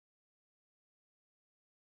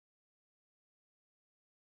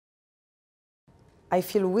I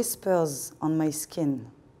feel whispers on my skin,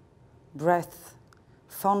 breath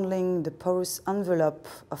fondling the porous envelope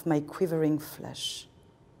of my quivering flesh.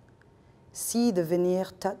 See the veneer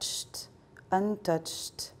touched,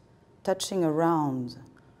 untouched, touching around,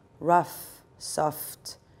 rough,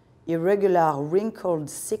 soft, irregular, wrinkled,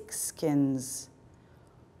 sick skins,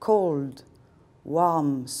 cold,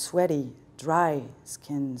 warm, sweaty, dry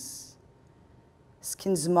skins.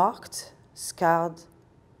 Skins marked, scarred,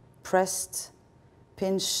 pressed,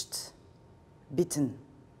 pinched, bitten.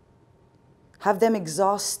 Have them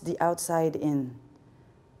exhaust the outside in.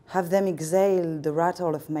 Have them exhale the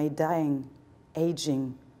rattle of my dying,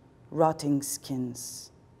 aging, rotting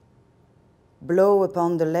skins. Blow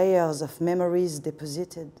upon the layers of memories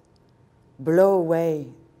deposited. Blow away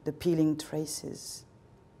the peeling traces.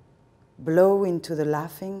 Blow into the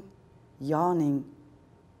laughing, yawning,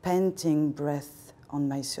 panting breath on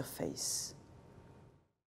my surface.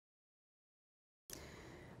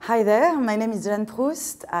 Hi there, my name is Jeanne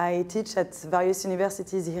Proust. I teach at various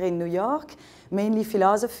universities here in New York, mainly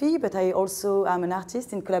philosophy, but I also am an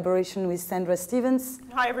artist in collaboration with Sandra Stephens.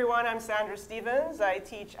 Hi everyone, I'm Sandra Stephens. I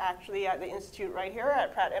teach actually at the institute right here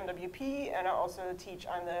at PrattMWP, and I also teach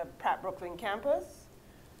on the Pratt Brooklyn campus.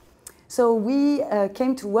 So we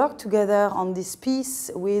came to work together on this piece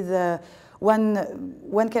with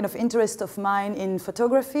one kind of interest of mine in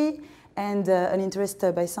photography and an interest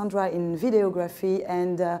by Sandra in videography,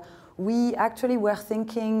 and we actually were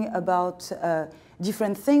thinking about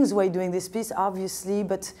different things while doing this piece, obviously,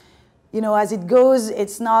 but you know, as it goes,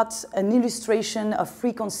 it's not an illustration of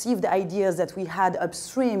preconceived ideas that we had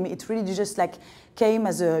upstream. It really just like came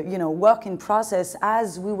as a work in process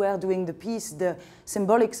as we were doing the piece. The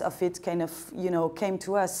symbolics of it kind of came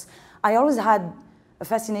to us. I always had a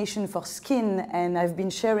fascination for skin, and I've been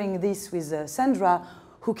sharing this with Sandra,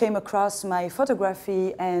 who came across my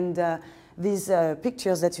photography, and these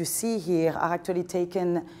pictures that you see here are actually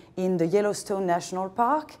taken in the Yellowstone National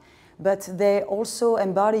Park, but they also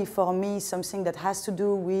embody for me something that has to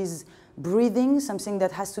do with breathing, something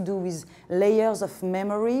that has to do with layers of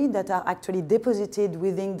memory that are actually deposited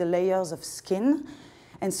within the layers of skin.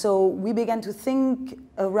 And so we began to think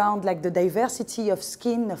around like the diversity of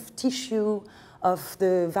skin, of tissue, of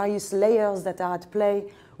the various layers that are at play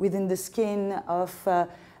within the skin, of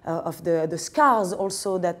the scars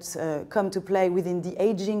also that come to play within the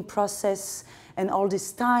aging process, and all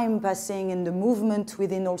this time passing and the movement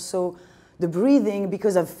within also the breathing,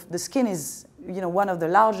 because of the skin is one of the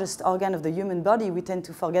largest organs of the human body. We tend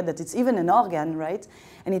to forget that it's even an organ, right?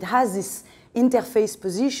 And it has this interface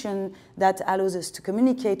position that allows us to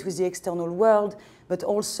communicate with the external world, but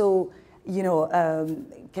also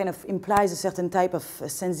kind of implies a certain type of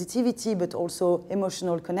sensitivity, but also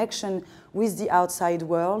emotional connection with the outside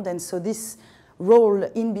world. And so this role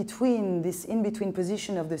in between, this in-between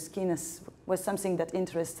position of the skin was something that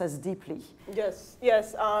interests us deeply. Yes,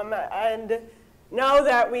 yes. And now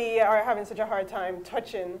that we are having such a hard time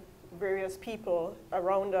touching various people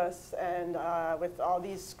around us and with all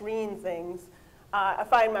these screen things, I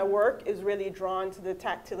find my work is really drawn to the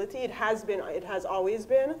tactility. It has always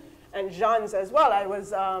been. And Jeanne's as well.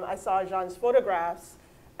 I saw Jeanne's photographs,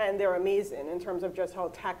 and they're amazing in terms of just how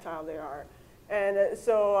tactile they are. And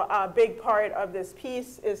so a big part of this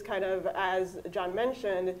piece is kind of, as Jeanne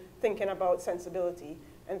mentioned, thinking about sensibility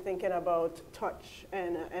and thinking about touch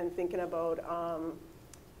and thinking about,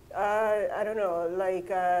 I don't know, like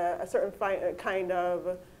a certain kind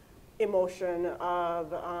of emotion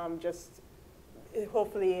of just,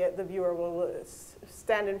 hopefully the viewer will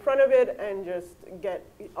stand in front of it and just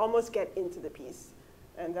almost get into the piece.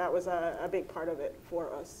 And that was a big part of it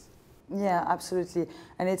for us. Yeah, absolutely.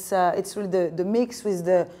 And it's really the mix with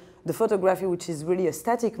the photography, which is really a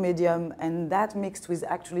static medium, and that mixed with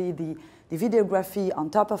actually the videography on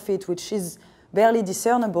top of it, which is barely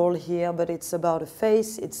discernible here, but it's about a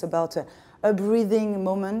face, it's about a breathing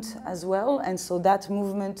moment as well. And so that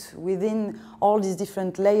movement within all these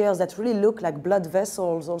different layers that really look like blood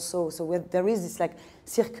vessels also. So there is this like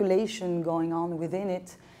circulation going on within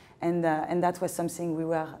it. And that was something we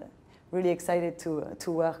were really excited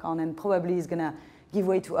to work on, and probably is gonna give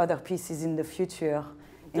way to other pieces in the future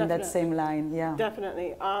in that same line, yeah.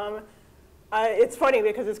 Definitely. It's funny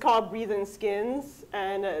because it's called Breathing Skins,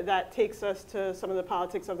 and that takes us to some of the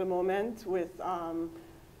politics of the moment with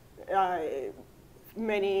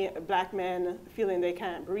many black men feeling they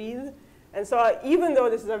can't breathe. And so even though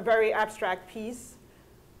this is a very abstract piece,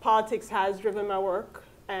 politics has driven my work,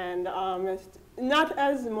 and not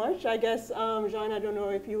as much, I guess, Jeanne, I don't know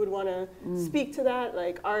if you would want to speak to that,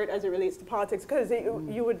 like art as it relates to politics, because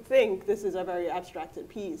you would think this is a very abstracted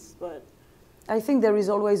piece, but... I think there is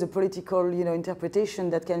always a political, interpretation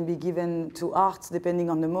that can be given to art depending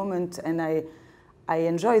on the moment, and I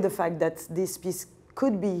enjoy the fact that this piece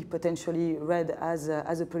could be potentially read as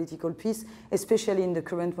a political piece, especially in the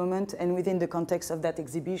current moment and within the context of that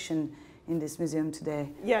exhibition in this museum today.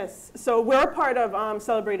 Yes, so we're part of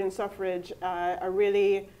Celebrating Suffrage, a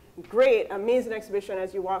really great, amazing exhibition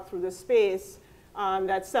as you walk through the space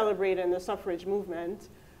that's celebrating the suffrage movement.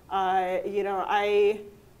 I'm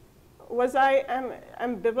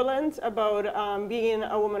ambivalent about being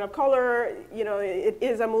a woman of color. It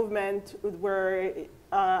is a movement where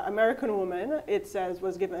American women, it says,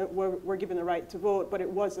 were given the right to vote, but it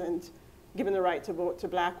wasn't given the right to vote to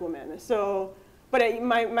black women. So, but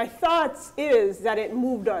my thoughts is that it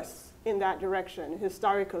moved us in that direction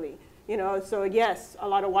historically. So yes, a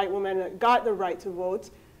lot of white women got the right to vote,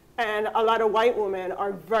 and a lot of white women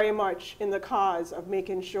are very much in the cause of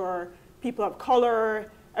making sure people of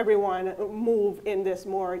color, everyone move in this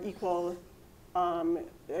more equal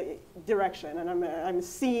direction. And I'm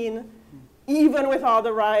seeing, even with all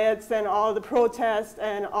the riots and all the protests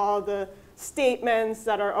and all the statements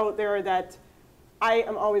that are out there, that I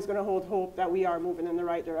am always going to hold hope that we are moving in the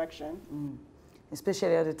right direction.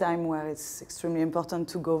 Especially at a time where it's extremely important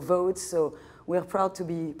to go vote. So we're proud to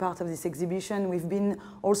be part of this exhibition. We've been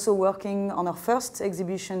also working on our first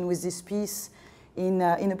exhibition with this piece in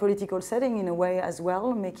a political setting in a way as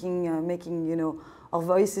well, making our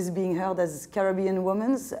voices being heard as Caribbean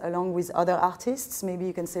women along with other artists. Maybe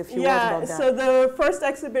you can say a few words about that. Yeah, so the first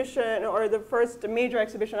exhibition, or the first major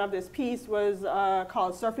exhibition of this piece, was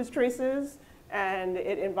called Surface Traces, and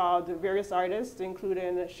it involved various artists,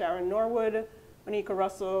 including Sharon Norwood, Monica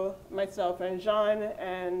Russell, myself, and Jeanne,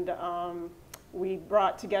 and we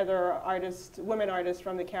brought together women artists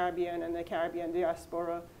from the Caribbean and the Caribbean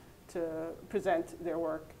diaspora to present their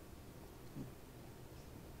work.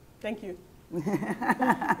 Thank you.